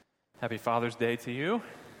Happy Father's Day to you.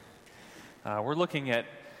 We're looking at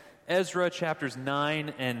Ezra chapters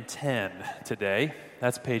 9 and 10 today.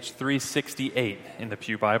 That's page 368 in the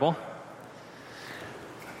Pew Bible.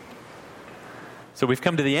 So we've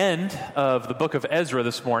come to the end of the book of Ezra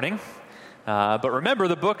this morning. But remember,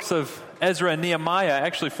 the books of Ezra and Nehemiah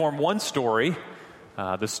actually form one story.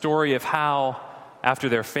 The story of how, after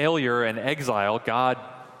their failure and exile, God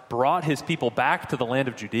brought his people back to the land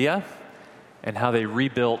of Judea and how they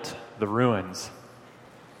rebuilt the ruins.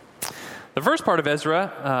 The first part of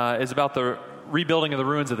Ezra is about the rebuilding of the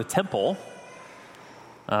ruins of the temple.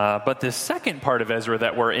 But the second part of Ezra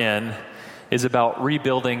that we're in is about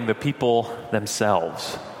rebuilding the people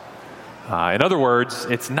themselves. In other words,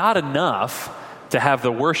 it's not enough to have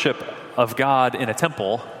the worship of God in a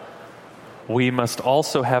temple. We must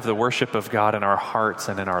also have the worship of God in our hearts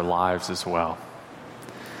and in our lives as well.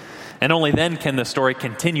 And only then can the story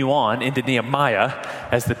continue on into Nehemiah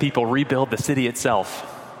as the people rebuild the city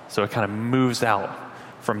itself. So it kind of moves out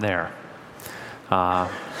from there. But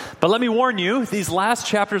let me warn you, these last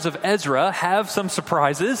chapters of Ezra have some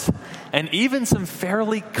surprises and even some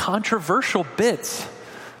fairly controversial bits.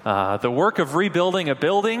 The work of rebuilding a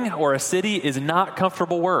building or a city is not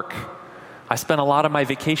comfortable work. I spent a lot of my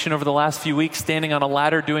vacation over the last few weeks standing on a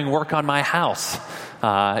ladder doing work on my house.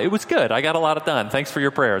 It was good. I got a lot done. Thanks for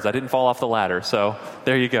your prayers. I didn't fall off the ladder, so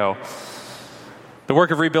there you go. The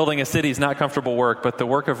work of rebuilding a city is not comfortable work, but the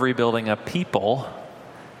work of rebuilding a people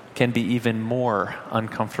can be even more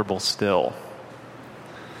uncomfortable still.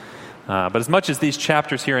 But as much as these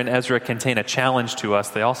chapters here in Ezra contain a challenge to us,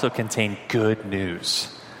 they also contain good news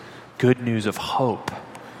of hope,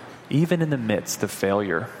 even in the midst of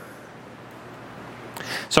failure.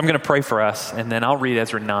 So I'm going to pray for us, and then I'll read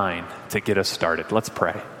Ezra 9 to get us started. Let's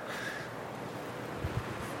pray.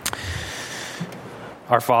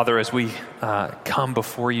 Our Father, as we come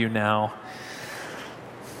before you now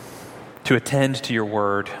to attend to your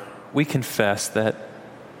word, we confess that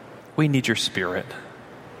we need your Spirit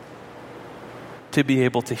to be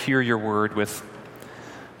able to hear your word with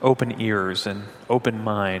open ears and open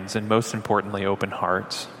minds, and most importantly, open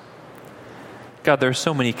hearts. God, there are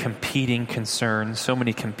so many competing concerns, so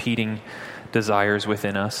many competing desires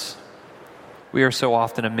within us. We are so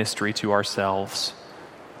often a mystery to ourselves.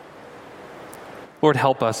 Lord,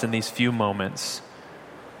 help us in these few moments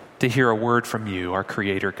to hear a word from you, our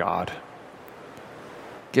Creator God.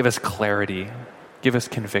 Give us clarity. Give us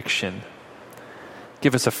conviction.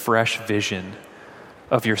 Give us a fresh vision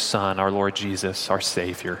of your Son, our Lord Jesus, our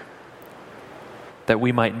Savior, that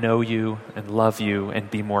we might know you and love you and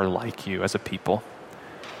be more like you as a people.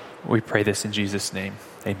 We pray this in Jesus' name.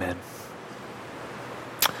 Amen.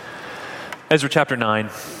 Ezra chapter 9.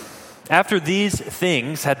 After these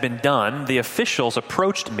things had been done, the officials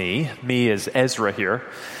approached me as Ezra here.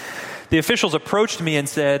 The officials approached me and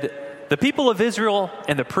said, "The people of Israel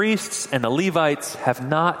and the priests and the Levites have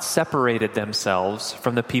not separated themselves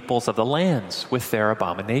from the peoples of the lands with their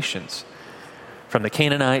abominations. From the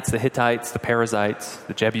Canaanites, the Hittites, the Perizzites,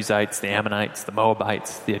 the Jebusites, the Ammonites, the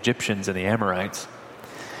Moabites, the Egyptians, and the Amorites.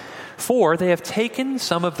 For they have taken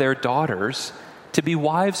some of their daughters to be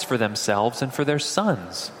wives for themselves and for their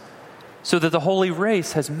sons, so that the holy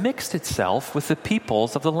race has mixed itself with the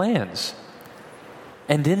peoples of the lands.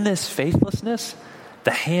 And in this faithlessness,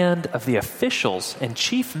 the hand of the officials and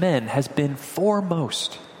chief men has been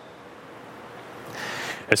foremost."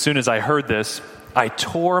 As soon as I heard this, I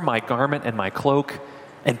tore my garment and my cloak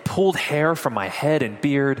and pulled hair from my head and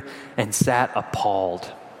beard and sat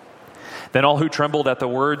appalled. Then all who trembled at the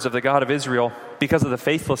words of the God of Israel, because of the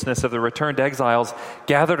faithlessness of the returned exiles,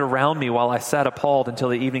 gathered around me while I sat appalled until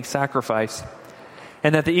the evening sacrifice.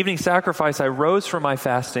 And at the evening sacrifice I rose from my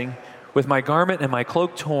fasting with my garment and my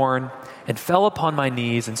cloak torn and fell upon my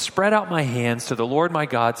knees and spread out my hands to the Lord my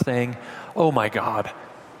God, saying, "Oh my God,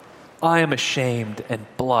 I am ashamed and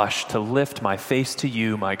blush to lift my face to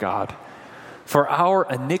you, my God. For our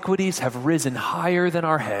iniquities have risen higher than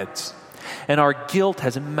our heads, and our guilt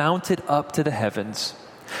has mounted up to the heavens.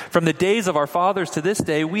 From the days of our fathers to this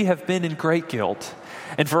day, we have been in great guilt.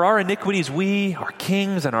 And for our iniquities, we, our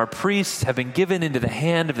kings and our priests, have been given into the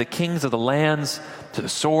hand of the kings of the lands, to the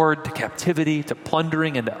sword, to captivity, to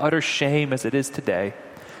plundering, and to utter shame as it is today.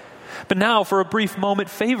 But now, for a brief moment,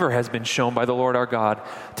 favor has been shown by the Lord our God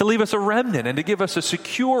to leave us a remnant and to give us a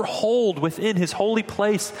secure hold within his holy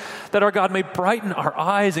place, that our God may brighten our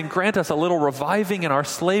eyes and grant us a little reviving in our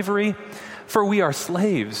slavery. For we are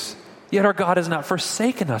slaves, yet our God has not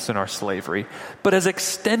forsaken us in our slavery, but has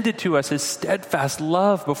extended to us his steadfast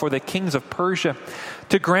love before the kings of Persia,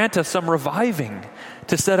 to grant us some reviving,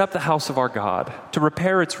 to set up the house of our God, to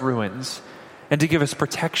repair its ruins, and to give us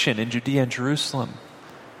protection in Judea and Jerusalem.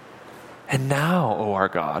 And now, O our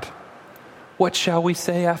God, what shall we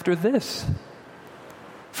say after this?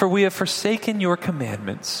 For we have forsaken your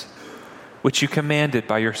commandments, which you commanded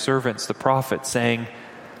by your servants the prophets, saying,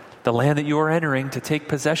 the land that you are entering to take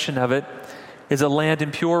possession of it is a land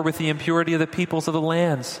impure with the impurity of the peoples of the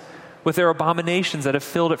lands, with their abominations that have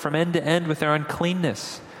filled it from end to end with their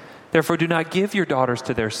uncleanness. Therefore do not give your daughters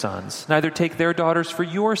to their sons, neither take their daughters for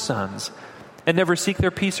your sons, and never seek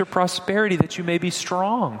their peace or prosperity, that you may be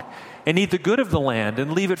strong, and eat the good of the land,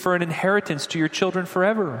 and leave it for an inheritance to your children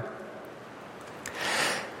forever.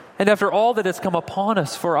 And after all that has come upon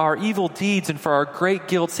us for our evil deeds and for our great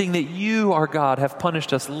guilt, seeing that you, our God, have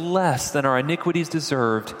punished us less than our iniquities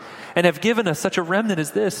deserved, and have given us such a remnant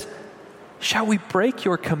as this, shall we break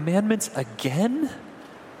your commandments again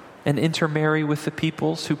and intermarry with the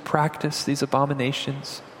peoples who practice these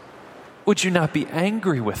abominations? Would you not be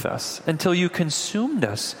angry with us until you consumed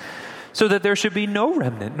us, so that there should be no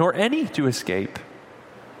remnant nor any to escape?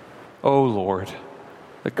 O Lord,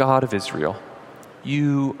 the God of Israel,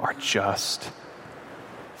 you are just,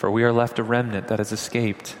 for we are left a remnant that has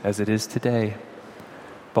escaped as it is today.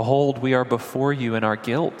 Behold, we are before you in our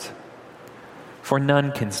guilt, for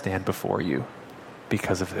none can stand before you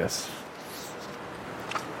because of this.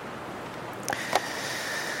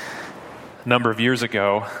 A number of years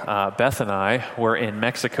ago, Beth and I were in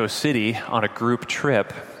Mexico City on a group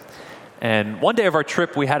trip. And one day of our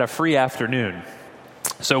trip, we had a free afternoon.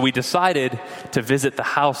 So we decided to visit the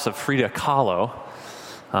house of Frida Kahlo,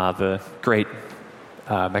 the great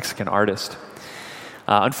Mexican artist.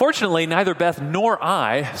 Unfortunately, neither Beth nor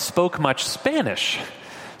I spoke much Spanish.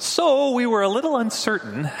 So we were a little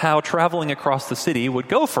uncertain how traveling across the city would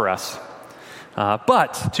go for us.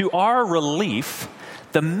 But to our relief,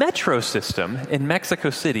 the metro system in Mexico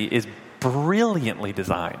City is brilliantly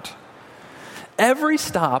designed. Every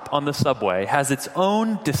stop on the subway has its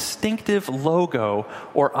own distinctive logo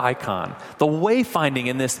or icon. The wayfinding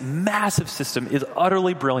in this massive system is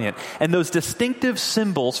utterly brilliant. And those distinctive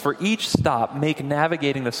symbols for each stop make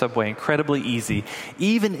navigating the subway incredibly easy,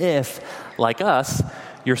 even if, like us,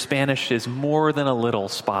 your Spanish is more than a little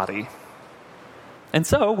spotty. And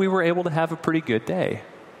so we were able to have a pretty good day.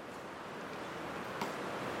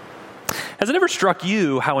 Has it ever struck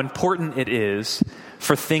you how important it is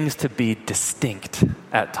for things to be distinct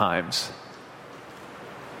at times?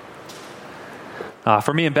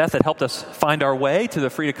 For me and Beth, it helped us find our way to the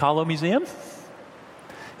Frida Kahlo Museum.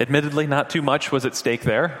 Admittedly, not too much was at stake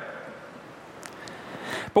there.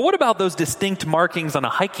 But what about those distinct markings on a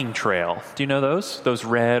hiking trail? Do you know those? Those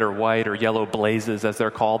red or white or yellow blazes, as they're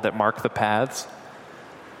called, that mark the paths?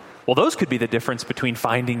 Well, those could be the difference between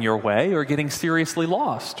finding your way or getting seriously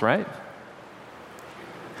lost, right?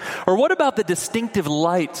 Or what about the distinctive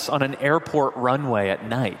lights on an airport runway at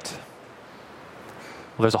night?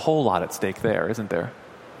 Well, there's a whole lot at stake there, isn't there?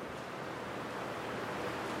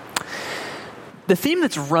 The theme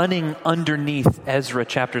that's running underneath Ezra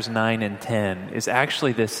chapters 9 and 10 is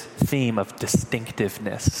actually this theme of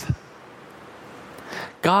distinctiveness.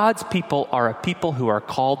 God's people are a people who are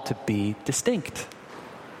called to be distinct.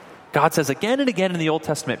 God says again and again in the Old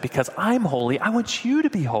Testament, because I'm holy, I want you to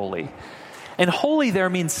be holy. And holy there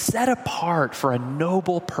means set apart for a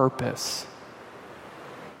noble purpose.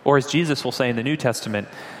 Or as Jesus will say in the New Testament,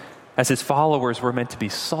 as his followers, we're meant to be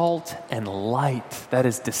salt and light, that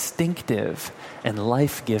is distinctive and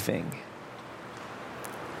life-giving.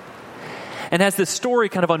 And as this story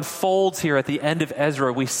kind of unfolds here at the end of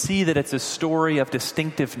Ezra, we see that it's a story of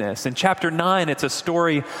distinctiveness. In chapter 9, it's a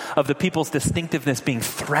story of the people's distinctiveness being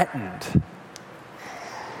threatened.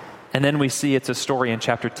 And then we see it's a story in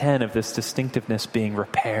chapter 10 of this distinctiveness being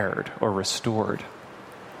repaired or restored.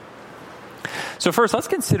 So first, let's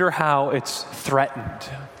consider how it's threatened.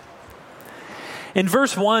 In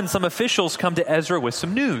verse 1, some officials come to Ezra with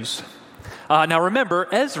some news. Now remember,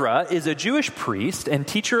 Ezra is a Jewish priest and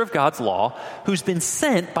teacher of God's law who's been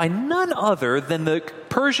sent by none other than the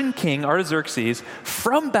Persian king Artaxerxes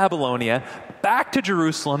from Babylonia back to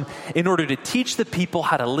Jerusalem in order to teach the people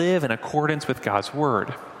how to live in accordance with God's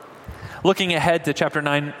word. Looking ahead to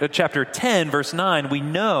chapter 10, verse 9, we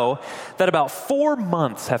know that about 4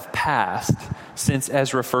 months have passed since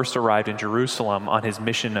Ezra first arrived in Jerusalem on his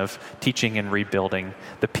mission of teaching and rebuilding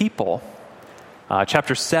the people.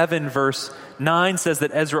 Chapter 7, verse 9 says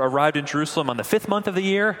that Ezra arrived in Jerusalem on the 5th month of the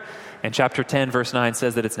year, and chapter 10, verse 9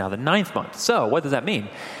 says that it's now the 9th month. So, what does that mean?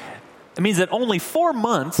 It means that only 4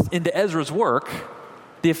 months into Ezra's work,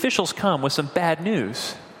 the officials come with some bad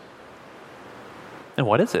news. And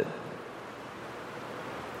what is it?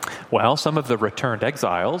 Well, some of the returned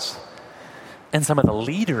exiles, And some of the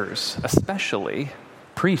leaders, especially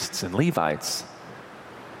priests and Levites,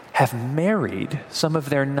 have married some of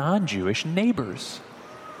their non-Jewish neighbors.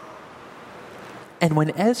 And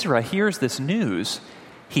when Ezra hears this news,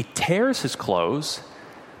 he tears his clothes,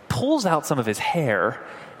 pulls out some of his hair,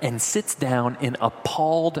 and sits down in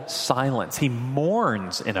appalled silence. He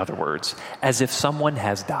mourns, in other words, as if someone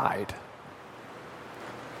has died.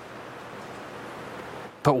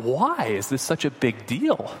 But why is this such a big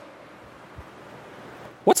deal?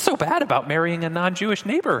 What's so bad about marrying a non-Jewish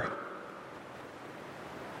neighbor?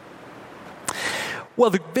 Well,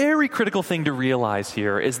 the very critical thing to realize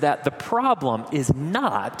here is that the problem is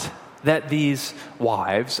not that these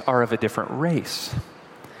wives are of a different race,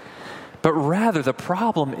 but rather the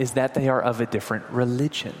problem is that they are of a different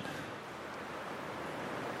religion.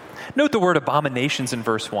 Note the word abominations in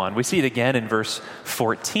verse 1. We see it again in verse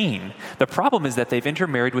 14. The problem is that they've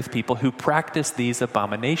intermarried with people who practice these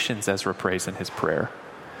abominations, Ezra prays in his prayer.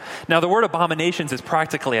 Now, the word abominations is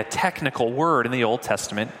practically a technical word in the Old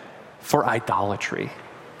Testament for idolatry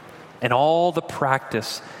and all the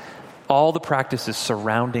practices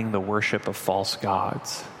surrounding the worship of false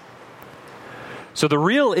gods. So the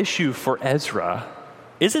real issue for Ezra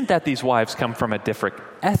isn't that these wives come from a different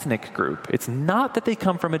ethnic group. It's not that they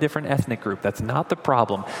come from a different ethnic group. That's not the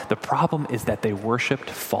problem. The problem is that they worshiped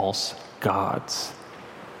false gods.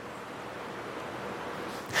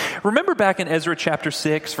 Remember back in Ezra chapter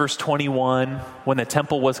 6, verse 21, when the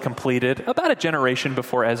temple was completed, about a generation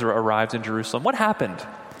before Ezra arrives in Jerusalem, what happened?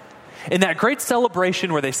 In that great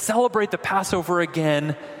celebration where they celebrate the Passover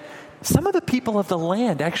again, some of the people of the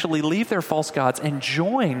land actually leave their false gods and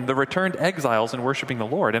join the returned exiles in worshiping the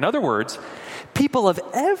Lord. In other words, people of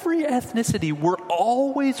every ethnicity were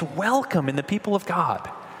always welcome in the people of God,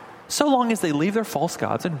 so long as they leave their false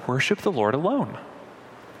gods and worship the Lord alone.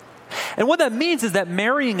 And what that means is that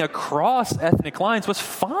marrying across ethnic lines was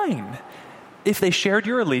fine if they shared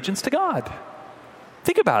your allegiance to God.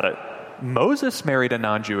 Think about it. Moses married a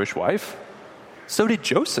non-Jewish wife. So did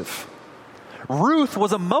Joseph. Ruth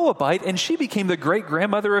was a Moabite, and she became the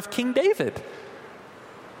great-grandmother of King David.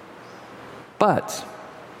 But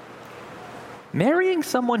marrying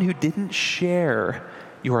someone who didn't share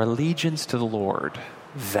your allegiance to the Lord,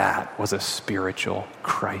 that was a spiritual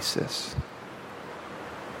crisis.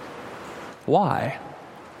 Why?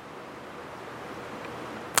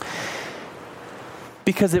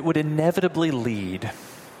 Because it would inevitably lead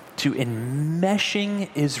to enmeshing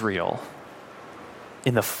Israel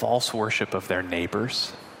in the false worship of their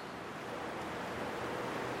neighbors.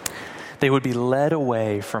 They would be led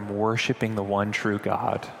away from worshiping the one true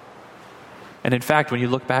God. And in fact, when you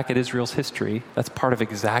look back at Israel's history, that's part of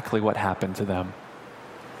exactly what happened to them.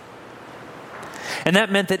 And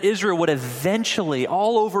that meant that Israel would eventually,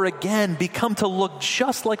 all over again, become to look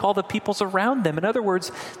just like all the peoples around them. In other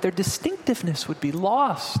words, their distinctiveness would be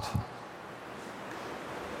lost.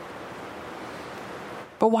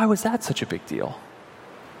 But why was that such a big deal?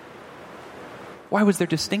 Why was their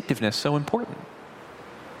distinctiveness so important?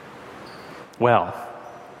 Well,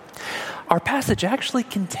 our passage actually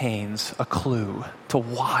contains a clue to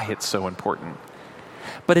why it's so important.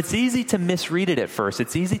 But it's easy to misread it at first.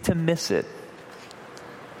 It's easy to miss it.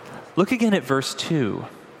 Look again at verse 2.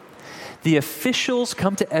 The officials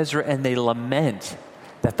come to Ezra and they lament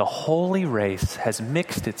that the holy race has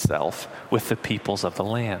mixed itself with the peoples of the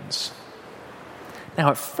lands. Now,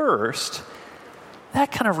 at first,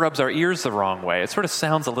 that kind of rubs our ears the wrong way. It sort of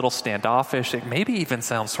sounds a little standoffish. It maybe even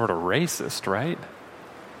sounds sort of racist, right?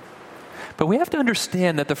 But we have to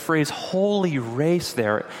understand that the phrase holy race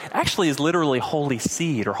there actually is literally holy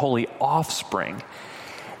seed or holy offspring.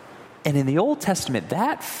 And in the Old Testament,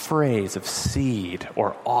 that phrase of seed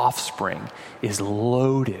or offspring is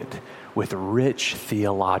loaded with rich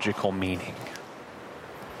theological meaning.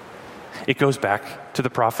 It goes back to the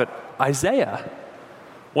prophet Isaiah.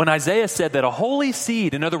 When Isaiah said that a holy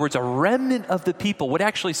seed, in other words, a remnant of the people, would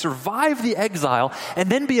actually survive the exile and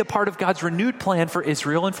then be a part of God's renewed plan for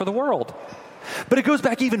Israel and for the world. But it goes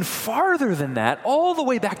back even farther than that, all the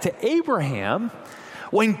way back to Abraham,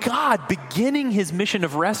 when God, beginning his mission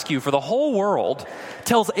of rescue for the whole world,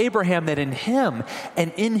 tells Abraham that in him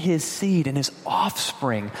and in his seed and his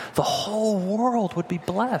offspring, the whole world would be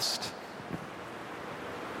blessed.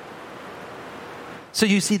 So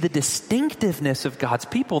you see, the distinctiveness of God's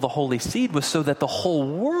people, the holy seed, was so that the whole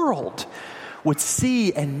world would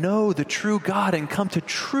see and know the true God and come to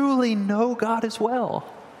truly know God as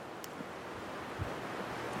well.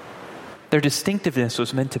 Their distinctiveness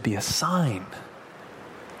was meant to be a sign,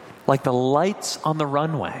 like the lights on the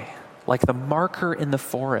runway, like the marker in the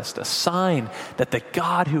forest, a sign that the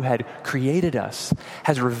God who had created us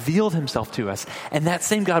has revealed himself to us. And that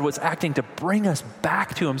same God was acting to bring us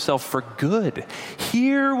back to himself for good.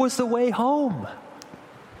 Here was the way home.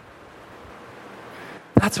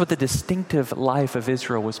 That's what the distinctive life of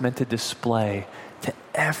Israel was meant to display to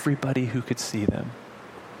everybody who could see them.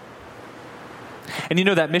 And you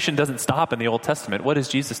know that mission doesn't stop in the Old Testament. What does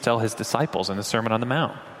Jesus tell his disciples in the Sermon on the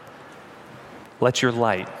Mount? Let your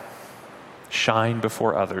light shine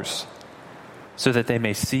before others so that they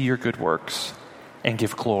may see your good works and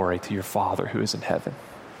give glory to your Father who is in heaven.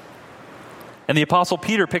 And the Apostle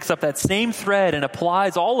Peter picks up that same thread and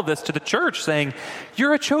applies all of this to the church, saying,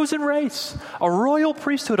 you're a chosen race, a royal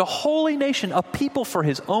priesthood, a holy nation, a people for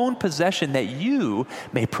his own possession, that you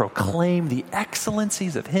may proclaim the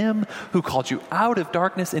excellencies of him who called you out of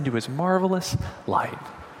darkness into his marvelous light.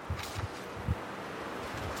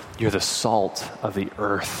 You're the salt of the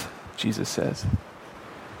earth, Jesus says.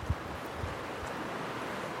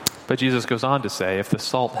 But Jesus goes on to say, if the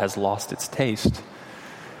salt has lost its taste,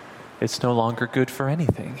 it's no longer good for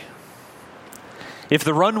anything. If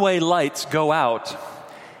the runway lights go out,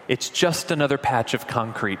 it's just another patch of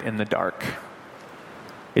concrete in the dark.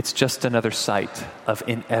 It's just another site of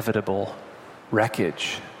inevitable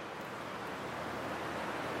wreckage.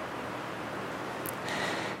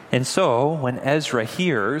 And so, when Ezra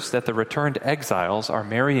hears that the returned exiles are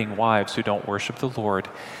marrying wives who don't worship the Lord,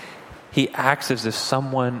 he acts as if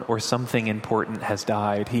someone or something important has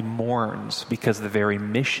died. He mourns because the very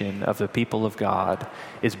mission of the people of God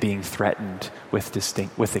is being threatened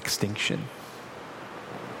with extinction.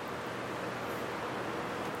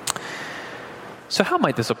 So how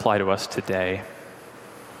might this apply to us today?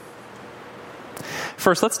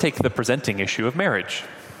 First, let's take the presenting issue of marriage.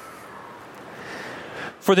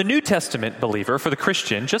 For the New Testament believer, for the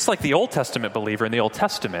Christian, just like the Old Testament believer in the Old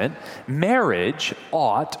Testament, marriage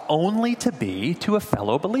ought only to be to a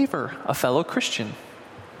fellow believer, a fellow Christian.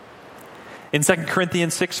 In 2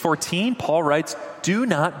 Corinthians 6:14, Paul writes, do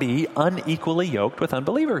not be unequally yoked with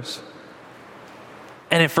unbelievers.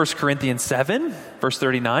 And in 1 Corinthians 7, verse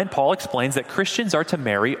 39, Paul explains that Christians are to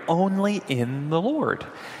marry only in the Lord.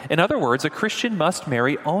 In other words, a Christian must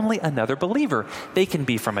marry only another believer. They can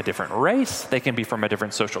be from a different race, they can be from a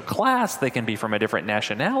different social class, they can be from a different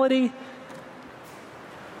nationality,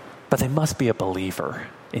 but they must be a believer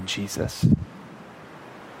in Jesus.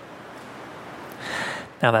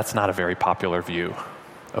 Now, that's not a very popular view,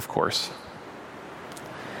 of course,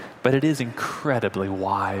 but it is incredibly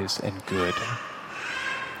wise and good.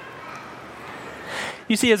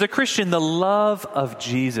 You see, as a Christian, the love of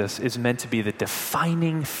Jesus is meant to be the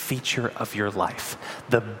defining feature of your life,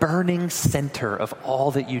 the burning center of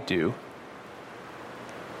all that you do.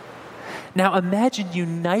 Now, imagine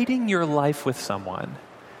uniting your life with someone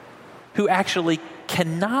who actually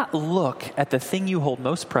cannot look at the thing you hold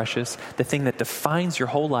most precious, the thing that defines your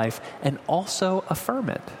whole life, and also affirm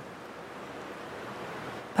it.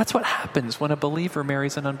 That's what happens when a believer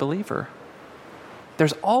marries an unbeliever.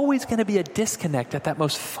 There's always going to be a disconnect at that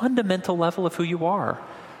most fundamental level of who you are.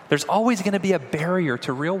 There's always going to be a barrier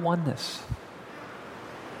to real oneness.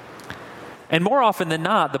 And more often than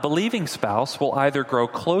not, the believing spouse will either grow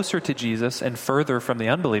closer to Jesus and further from the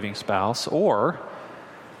unbelieving spouse, or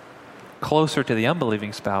closer to the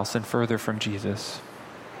unbelieving spouse and further from Jesus.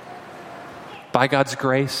 By God's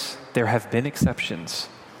grace, there have been exceptions.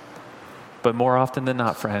 But more often than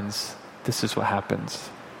not, friends, this is what happens.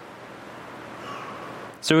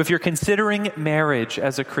 So if you're considering marriage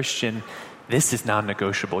as a Christian, this is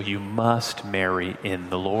non-negotiable. You must marry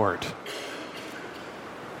in the Lord.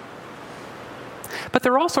 But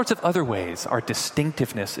there are all sorts of other ways our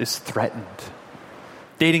distinctiveness is threatened.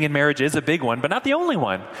 Dating and marriage is a big one, but not the only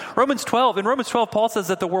one. In Romans 12, Paul says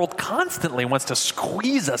that the world constantly wants to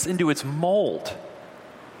squeeze us into its mold.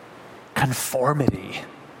 Conformity.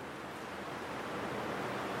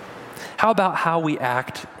 How about how we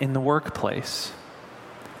act in the workplace?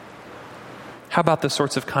 How about the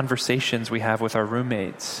sorts of conversations we have with our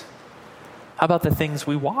roommates? How about the things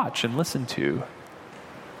we watch and listen to?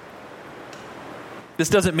 This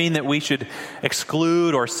doesn't mean that we should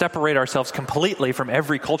exclude or separate ourselves completely from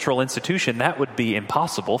every cultural institution. That would be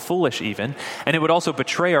impossible, foolish even. And it would also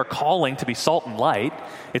betray our calling to be salt and light.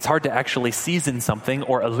 It's hard to actually season something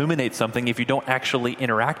or illuminate something if you don't actually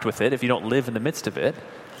interact with it, if you don't live in the midst of it.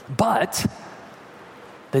 But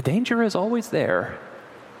the danger is always there.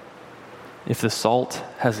 If the salt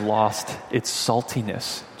has lost its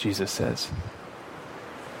saltiness, Jesus says.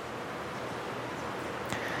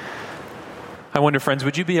 I wonder, friends,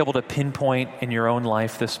 would you be able to pinpoint in your own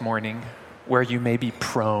life this morning where you may be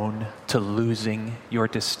prone to losing your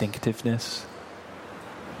distinctiveness?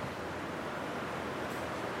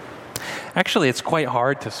 Actually, it's quite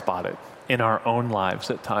hard to spot it in our own lives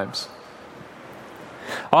at times.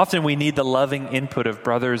 Often we need the loving input of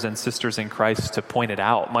brothers and sisters in Christ to point it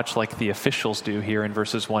out, much like the officials do here in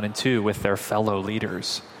verses 1 and 2 with their fellow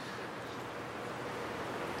leaders.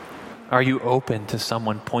 Are you open to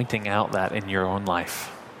someone pointing out that in your own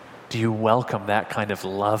life? Do you welcome that kind of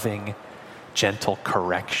loving, gentle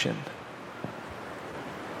correction?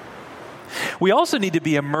 We also need to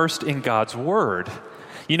be immersed in God's Word.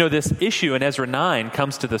 You know, this issue in Ezra 9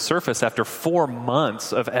 comes to the surface after 4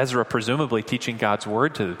 months of Ezra presumably teaching God's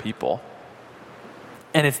Word to the people.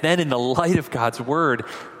 And it's then in the light of God's Word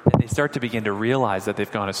that they start to begin to realize that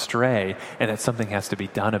they've gone astray and that something has to be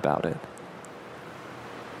done about it.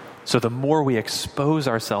 So the more we expose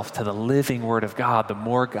ourselves to the living Word of God, the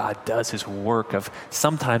more God does His work of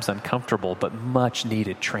sometimes uncomfortable but much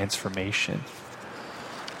needed transformation.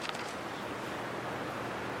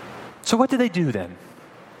 So what do they do then?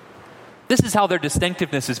 This is how their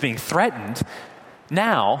distinctiveness is being threatened.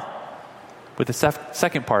 Now, with the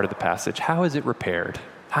second part of the passage, how is it repaired?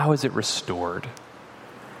 How is it restored?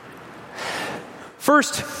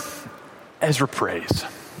 First, Ezra prays.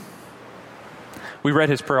 We read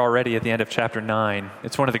his prayer already at the end of chapter 9.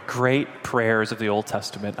 It's one of the great prayers of the Old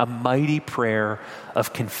Testament, a mighty prayer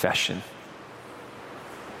of confession.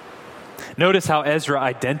 Notice how Ezra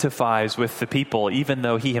identifies with the people, even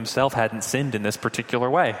though he himself hadn't sinned in this particular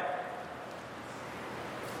way.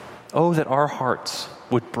 Oh, that our hearts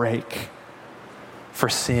would break for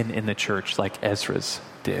sin in the church like Ezra's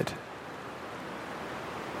did.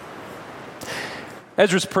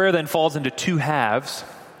 Ezra's prayer then falls into two halves.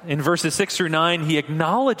 In verses 6 through 9, he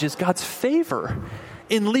acknowledges God's favor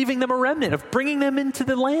in leaving them a remnant, of bringing them into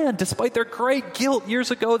the land, despite their great guilt years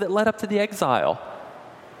ago that led up to the exile.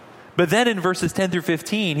 But then in verses 10 through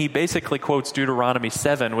 15, he basically quotes Deuteronomy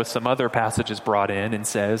 7 with some other passages brought in and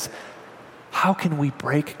says, how can we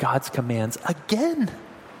break God's commands again?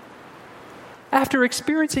 After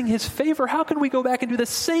experiencing His favor, how can we go back and do the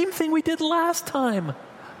same thing we did last time?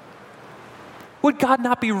 Would God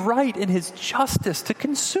not be right in His justice to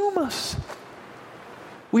consume us?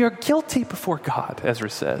 We are guilty before God, Ezra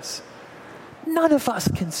says. None of us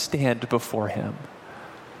can stand before Him.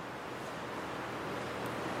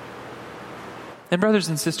 And brothers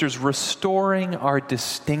and sisters, restoring our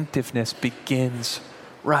distinctiveness begins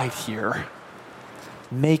right here.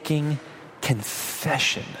 Making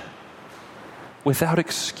confession without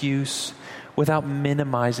excuse, without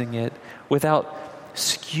minimizing it, without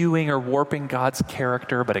skewing or warping God's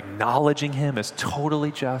character, but acknowledging Him as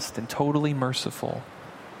totally just and totally merciful.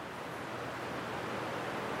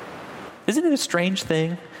 Isn't it a strange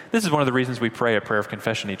thing? This is one of the reasons we pray a prayer of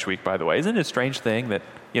confession each week, by the way. Isn't it a strange thing that,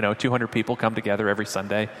 200 people come together every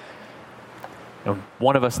Sunday, and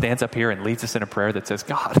one of us stands up here and leads us in a prayer that says,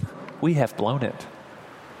 God, we have blown it.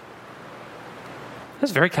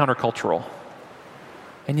 That's very countercultural.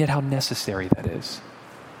 And yet how necessary that is.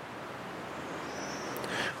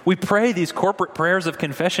 We pray these corporate prayers of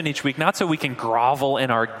confession each week, not so we can grovel in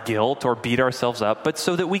our guilt or beat ourselves up, but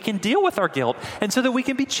so that we can deal with our guilt and so that we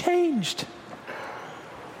can be changed.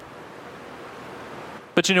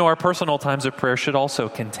 But our personal times of prayer should also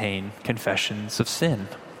contain confessions of sin.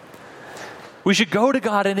 We should go to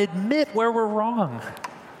God and admit where we're wrong,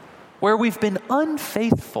 where we've been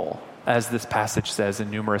unfaithful, as this passage says in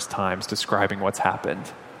numerous times describing what's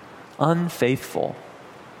happened. Unfaithful.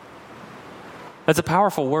 That's a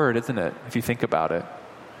powerful word, isn't it, if you think about it?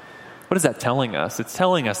 What is that telling us? It's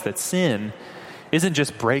telling us that sin isn't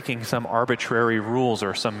just breaking some arbitrary rules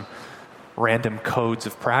or some random codes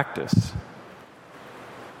of practice.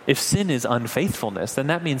 If sin is unfaithfulness, then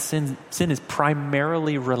that means sin is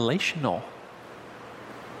primarily relational.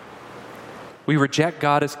 We reject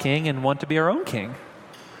God as king and want to be our own king.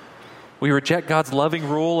 We reject God's loving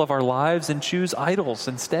rule of our lives and choose idols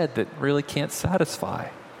instead that really can't satisfy.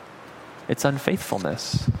 It's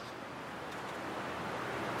unfaithfulness.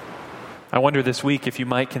 I wonder this week if you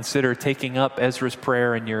might consider taking up Ezra's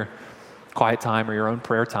prayer in your quiet time or your own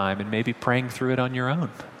prayer time and maybe praying through it on your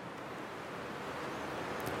own.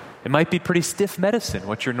 It might be pretty stiff medicine,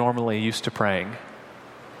 what you're normally used to praying.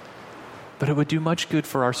 But it would do much good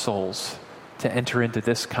for our souls to enter into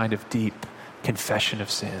this kind of deep confession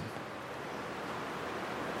of sin.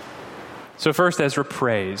 So first, Ezra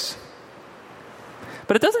prays.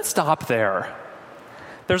 But it doesn't stop there.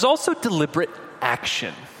 There's also deliberate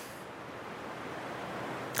action.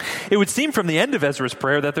 It would seem from the end of Ezra's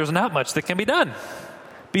prayer that there's not much that can be done.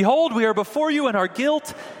 Behold, we are before you in our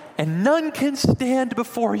guilt, and none can stand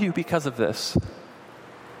before you because of this.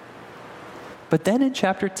 But then in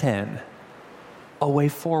chapter 10, a way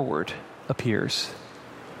forward appears.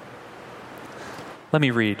 Let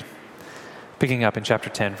me read, picking up in chapter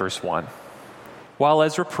 10, verse 1. While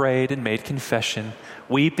Ezra prayed and made confession,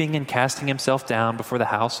 weeping and casting himself down before the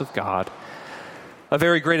house of God, a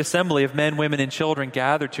very great assembly of men, women, and children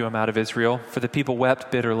gathered to him out of Israel, for the people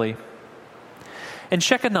wept bitterly. And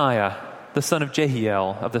Shechaniah, the son of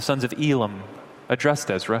Jehiel, of the sons of Elam, addressed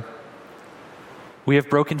Ezra. We have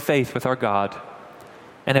broken faith with our God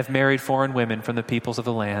and have married foreign women from the peoples of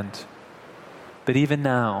the land. But even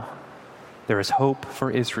now, there is hope for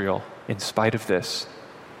Israel in spite of this.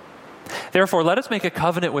 Therefore, let us make a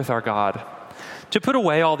covenant with our God to put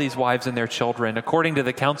away all these wives and their children, according to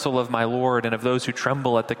the counsel of my Lord and of those who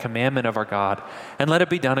tremble at the commandment of our God, and let it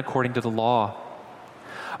be done according to the law.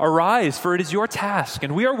 Arise, for it is your task,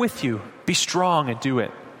 and we are with you. Be strong and do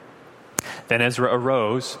it. Then Ezra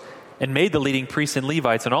arose and made the leading priests and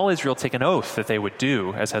Levites and all Israel take an oath that they would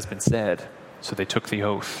do as has been said. So they took the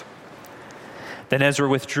oath. Then Ezra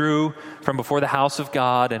withdrew from before the house of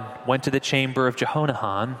God and went to the chamber of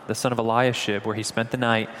Jehonahan, the son of Eliashib, where he spent the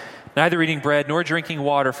night, neither eating bread nor drinking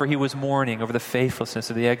water, for he was mourning over the faithlessness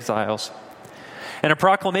of the exiles. And a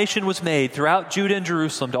proclamation was made throughout Judah and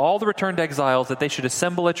Jerusalem to all the returned exiles that they should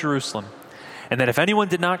assemble at Jerusalem, and that if anyone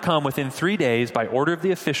did not come within 3 days by order of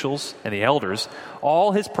the officials and the elders,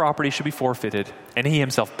 all his property should be forfeited, and he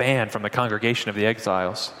himself banned from the congregation of the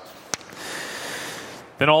exiles.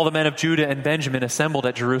 Then all the men of Judah and Benjamin assembled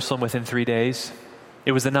at Jerusalem within 3 days.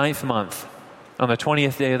 It was the 9th month, on the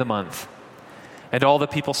 20th day of the month. And all the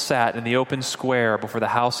people sat in the open square before the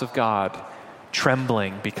house of God,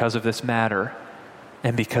 trembling because of this matter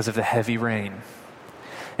and because of the heavy rain.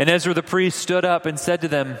 And Ezra the priest stood up and said to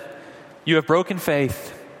them, You have broken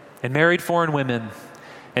faith and married foreign women,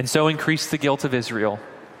 and so increased the guilt of Israel.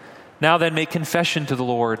 Now then make confession to the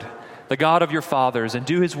Lord, the God of your fathers, and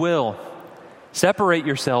do his will. Separate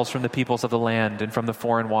yourselves from the peoples of the land and from the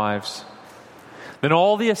foreign wives. Then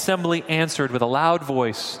all the assembly answered with a loud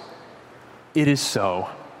voice, It is so.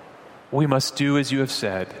 We must do as you have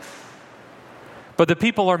said. But the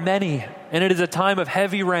people are many, and it is a time of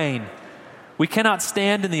heavy rain. We cannot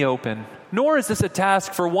stand in the open, nor is this a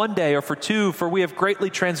task for 1 day or for 2, for we have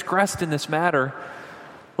greatly transgressed in this matter.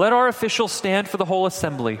 Let our officials stand for the whole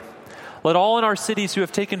assembly. Let all in our cities who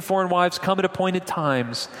have taken foreign wives come at appointed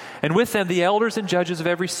times, and with them the elders and judges of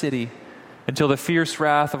every city, until the fierce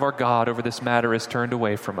wrath of our God over this matter is turned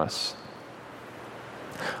away from us.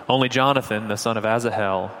 Only Jonathan, the son of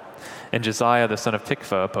Asahel, and Josiah, the son of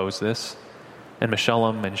Tikvah, opposed this, and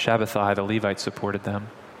Meshullam and Shabbathai, the Levites, supported them.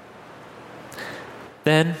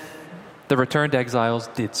 Then the returned exiles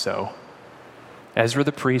did so. Ezra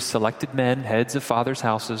the priest selected men, heads of fathers'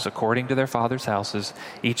 houses, according to their fathers' houses,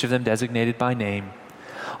 each of them designated by name.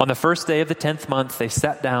 On the first day of the 10th month, they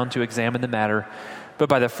sat down to examine the matter, but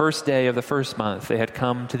by the first day of the first month, they had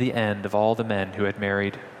come to the end of all the men who had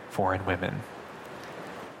married foreign women.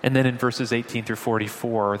 And then in verses 18 through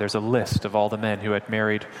 44, there's a list of all the men who had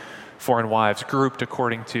married foreign wives, grouped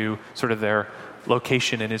according to sort of their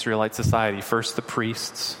location in Israelite society. First the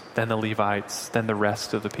priests, then the Levites, then the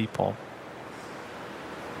rest of the people.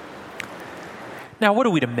 Now, what are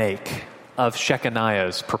we to make of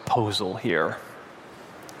Shechaniah's proposal here?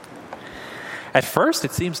 At first,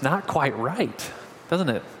 it seems not quite right, doesn't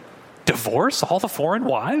it? Divorce all the foreign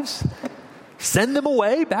wives? Send them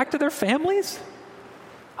away back to their families?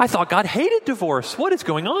 I thought God hated divorce. What is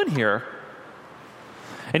going on here?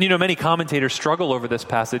 And many commentators struggle over this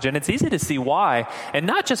passage, and it's easy to see why, and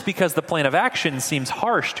not just because the plan of action seems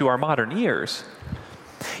harsh to our modern ears.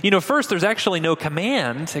 First, there's actually no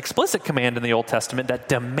explicit command in the Old Testament that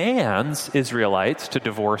demands Israelites to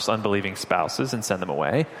divorce unbelieving spouses and send them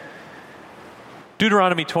away.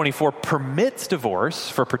 Deuteronomy 24 permits divorce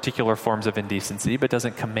for particular forms of indecency, but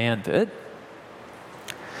doesn't command it.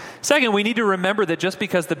 Second, we need to remember that just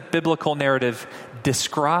because the biblical narrative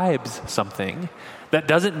describes something, that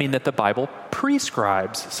doesn't mean that the Bible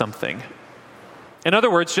prescribes something. In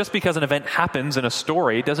other words, just because an event happens in a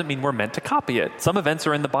story doesn't mean we're meant to copy it. Some events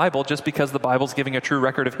are in the Bible just because the Bible's giving a true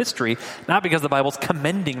record of history, not because the Bible's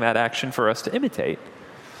commending that action for us to imitate.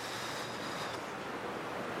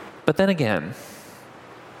 But then again,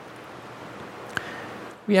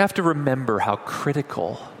 we have to remember how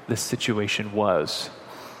critical this situation was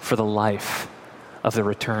for the life of the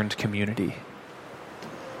returned community.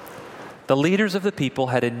 The leaders of the people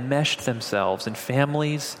had enmeshed themselves in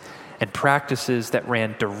families and practices that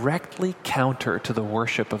ran directly counter to the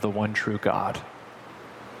worship of the one true God.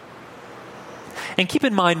 And keep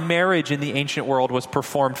in mind, marriage in the ancient world was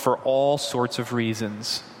performed for all sorts of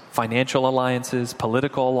reasons. Financial alliances,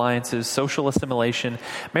 political alliances, social assimilation.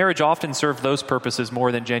 Marriage often served those purposes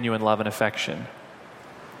more than genuine love and affection.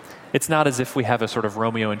 It's not as if we have a sort of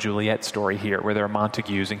Romeo and Juliet story here where there are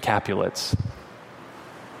Montagues and Capulets.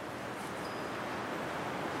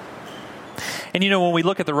 And when we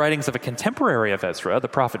look at the writings of a contemporary of Ezra, the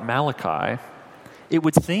prophet Malachi, it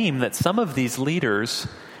would seem that some of these leaders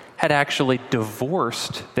had actually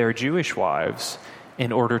divorced their Jewish wives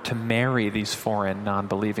in order to marry these foreign,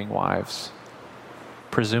 non-believing wives,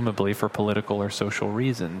 presumably for political or social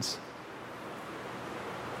reasons.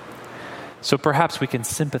 So perhaps we can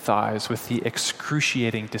sympathize with the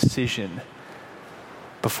excruciating decision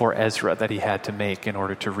before Ezra that he had to make in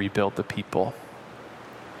order to rebuild the people.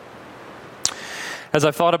 As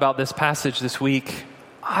I've thought about this passage this week,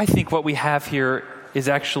 I think what we have here is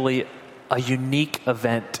actually a unique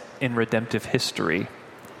event in redemptive history.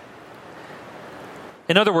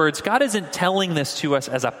 In other words, God isn't telling this to us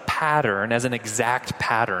as a pattern, as an exact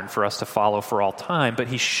pattern for us to follow for all time, but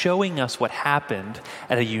he's showing us what happened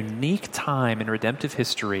at a unique time in redemptive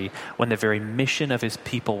history when the very mission of his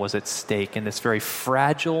people was at stake. In this very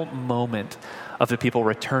fragile moment of the people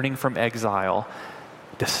returning from exile,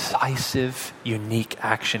 decisive, unique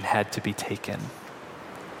action had to be taken.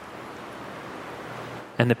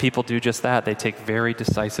 And the people do just that. They take very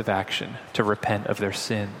decisive action to repent of their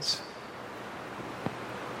sins.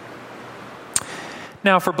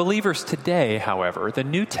 Now, for believers today, however, the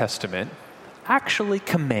New Testament actually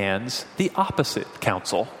commands the opposite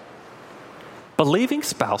counsel. Believing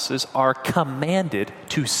spouses are commanded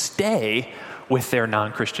to stay with their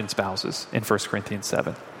non-Christian spouses in 1 Corinthians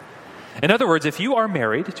 7. In other words, if you are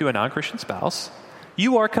married to a non-Christian spouse,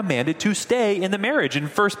 you are commanded to stay in the marriage. In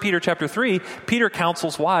 1 Peter chapter 3, Peter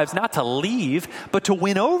counsels wives not to leave, but to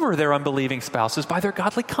win over their unbelieving spouses by their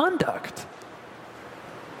godly conduct.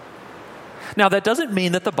 Now, that doesn't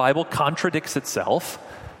mean that the Bible contradicts itself.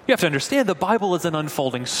 You have to understand the Bible is an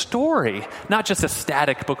unfolding story, not just a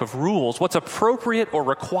static book of rules. What's appropriate or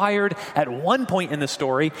required at one point in the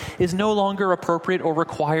story is no longer appropriate or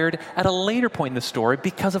required at a later point in the story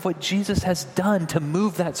because of what Jesus has done to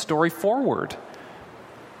move that story forward.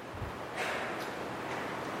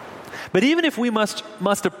 But even if we must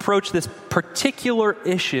approach this particular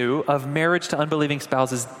issue of marriage to unbelieving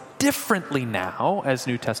spouses differently now as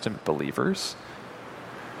New Testament believers,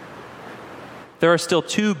 there are still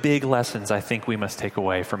two big lessons I think we must take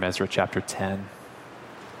away from Ezra chapter 10.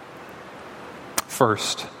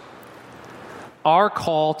 First, our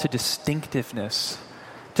call to distinctiveness,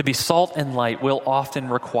 to be salt and light, will often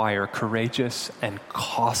require courageous and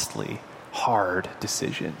costly, hard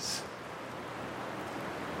decisions.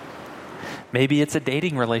 Maybe it's a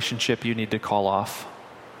dating relationship you need to call off.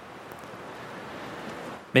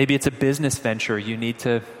 Maybe it's a business venture you need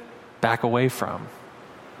to back away from.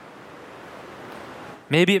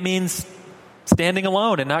 Maybe it means standing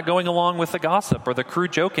alone and not going along with the gossip or the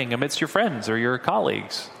crude joking amidst your friends or your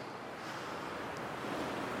colleagues.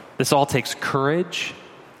 This all takes courage,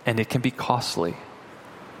 and it can be costly.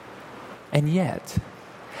 And yet,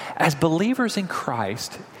 as believers in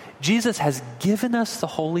Christ, Jesus has given us the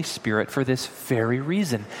Holy Spirit for this very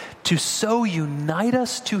reason, to so unite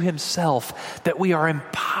us to himself that we are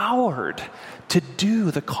empowered to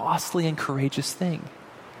do the costly and courageous thing.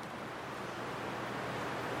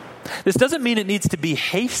 This doesn't mean it needs to be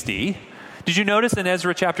hasty. Did you notice in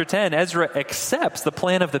Ezra chapter 10, Ezra accepts the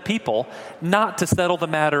plan of the people not to settle the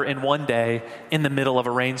matter in one day in the middle of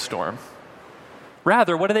a rainstorm.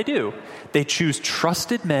 Rather, what do? They choose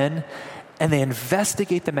trusted men and they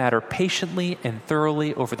investigate the matter patiently and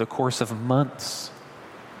thoroughly over the course of months.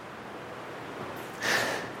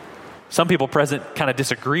 Some people present kind of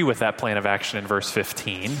disagree with that plan of action in verse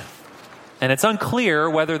 15. And it's unclear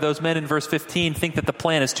whether those men in verse 15 think that the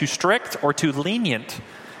plan is too strict or too lenient.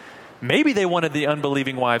 Maybe they wanted the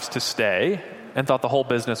unbelieving wives to stay and thought the whole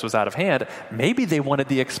business was out of hand. Maybe they wanted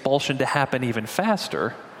the expulsion to happen even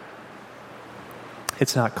faster.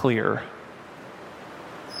 It's not clear.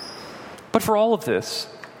 But for all of this,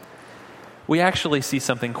 we actually see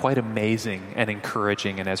something quite amazing and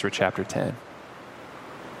encouraging in Ezra chapter 10.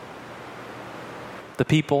 The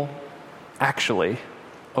people actually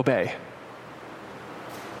obey.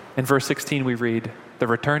 In verse 16 we read, the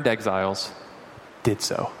returned exiles did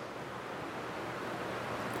so.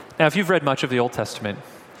 Now, if you've read much of the Old Testament,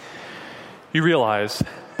 you realize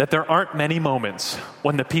that there aren't many moments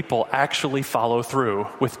when the people actually follow through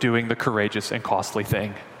with doing the courageous and costly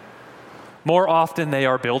thing. More often, they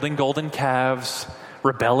are building golden calves,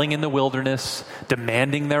 rebelling in the wilderness,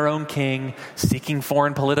 demanding their own king, seeking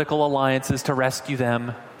foreign political alliances to rescue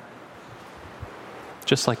them,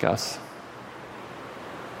 just like us.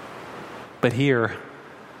 But here,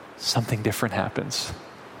 something different happens.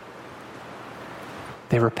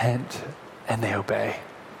 They repent and they obey.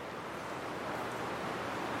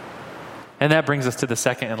 And that brings us to the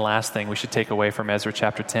second and last thing we should take away from Ezra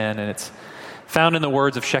chapter 10, and it's found in the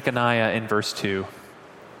words of Shechaniah in verse 2.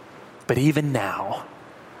 But even now,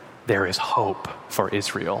 there is hope for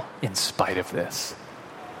Israel in spite of this.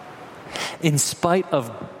 In spite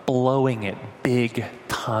of blowing it big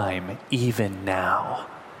time, even now,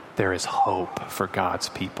 there is hope for God's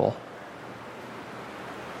people.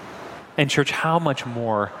 And church, how much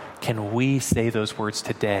more can we say those words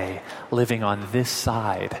today, living on this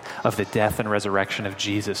side of the death and resurrection of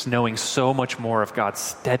Jesus, knowing so much more of God's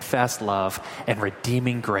steadfast love and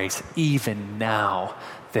redeeming grace? Even now,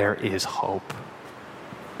 there is hope.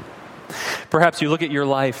 Perhaps you look at your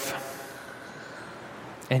life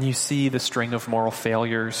and you see the string of moral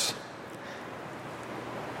failures.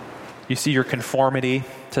 You see your conformity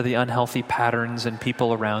to the unhealthy patterns and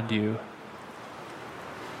people around you.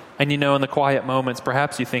 And you know, in the quiet moments,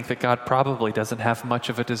 perhaps you think that God probably doesn't have much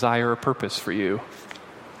of a desire or purpose for you.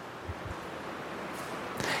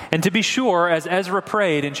 And to be sure, as Ezra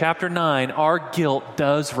prayed in chapter 9, our guilt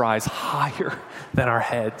does rise higher than our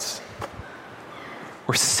heads.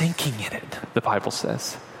 We're sinking in it, the Bible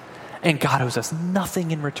says. And God owes us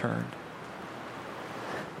nothing in return.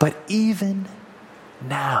 But even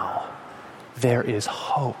now, there is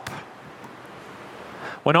hope.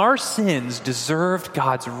 When our sins deserved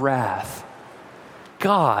God's wrath,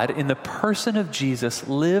 God, in the person of Jesus,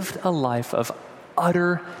 lived a life of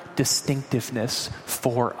utter distinctiveness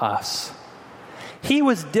for us. He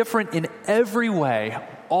was different in every way,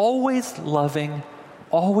 always loving,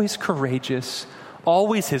 always courageous,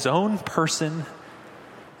 always his own person,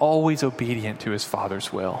 always obedient to his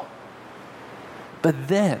Father's will. But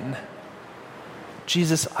then,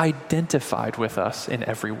 Jesus identified with us in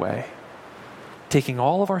every way, taking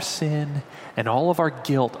all of our sin and all of our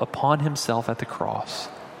guilt upon himself at the cross.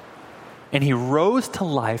 And he rose to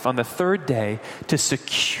life on the third day to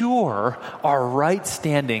secure our right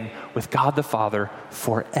standing with God the Father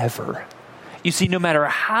forever. You see, no matter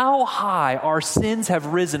how high our sins have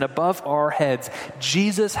risen above our heads,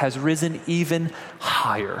 Jesus has risen even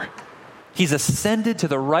higher. He's ascended to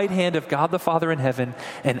the right hand of God the Father in heaven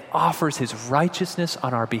and offers his righteousness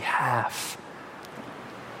on our behalf.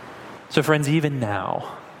 So friends, even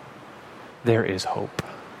now, there is hope.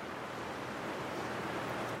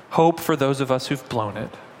 Hope for those of us who've blown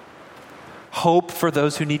it. Hope for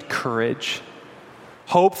those who need courage.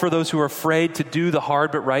 Hope for those who are afraid to do the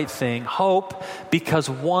hard but right thing. Hope because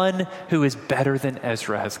one who is better than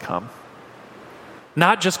Ezra has come.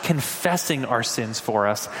 Not just confessing our sins for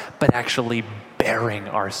us, but actually bearing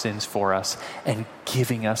our sins for us and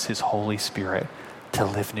giving us his Holy Spirit to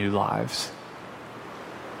live new lives.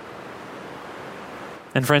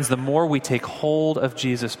 And friends, the more we take hold of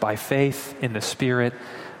Jesus by faith in the Spirit,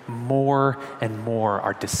 more and more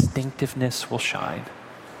our distinctiveness will shine.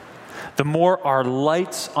 The more our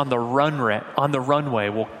lights on the runway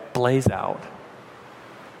will blaze out.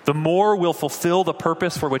 The more we'll fulfill the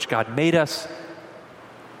purpose for which God made us,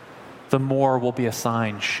 the more will be a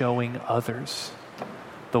sign showing others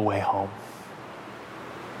the way home.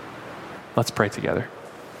 Let's pray together.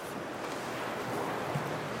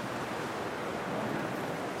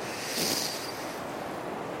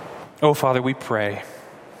 Oh, Father, we pray.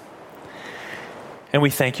 And we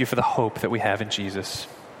thank you for the hope that we have in Jesus.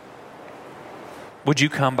 Would you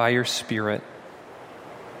come by your Spirit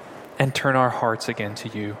and turn our hearts again to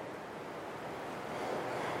you?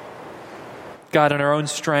 God, in our own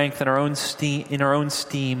strength and in our own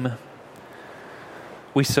steam,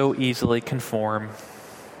 we so easily conform.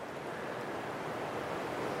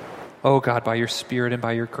 Oh God, by your Spirit and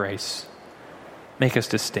by your grace, make us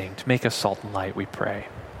distinct, make us salt and light, we pray.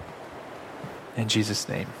 In Jesus'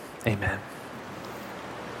 name, amen.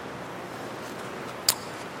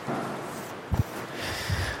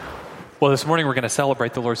 Well, this morning we're going to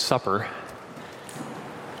celebrate the Lord's Supper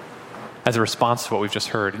as a response to what we've just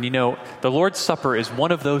heard. And you know, the Lord's Supper is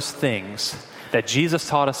one of those things that Jesus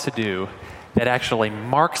taught us to do that actually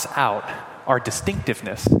marks out our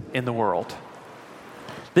distinctiveness in the world.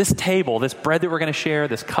 This table, this bread that we're going to share,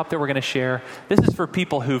 this cup that we're going to share, this is for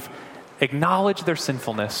people who've acknowledged their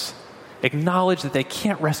sinfulness, acknowledge that they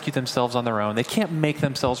can't rescue themselves on their own. They can't make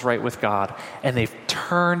themselves right with God. And they've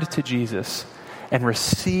turned to Jesus and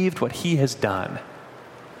received what he has done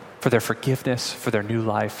for their forgiveness, for their new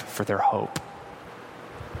life, for their hope.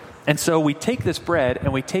 And so we take this bread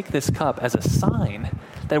and we take this cup as a sign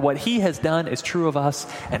that what he has done is true of us,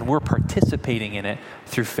 and we're participating in it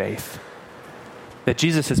through faith. That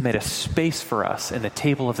Jesus has made a space for us in the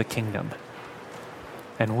table of the kingdom.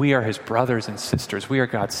 And we are his brothers and sisters. We are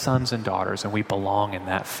God's sons and daughters, and we belong in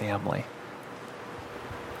that family.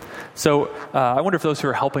 So I wonder if those who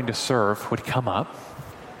are helping to serve would come up.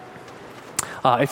 If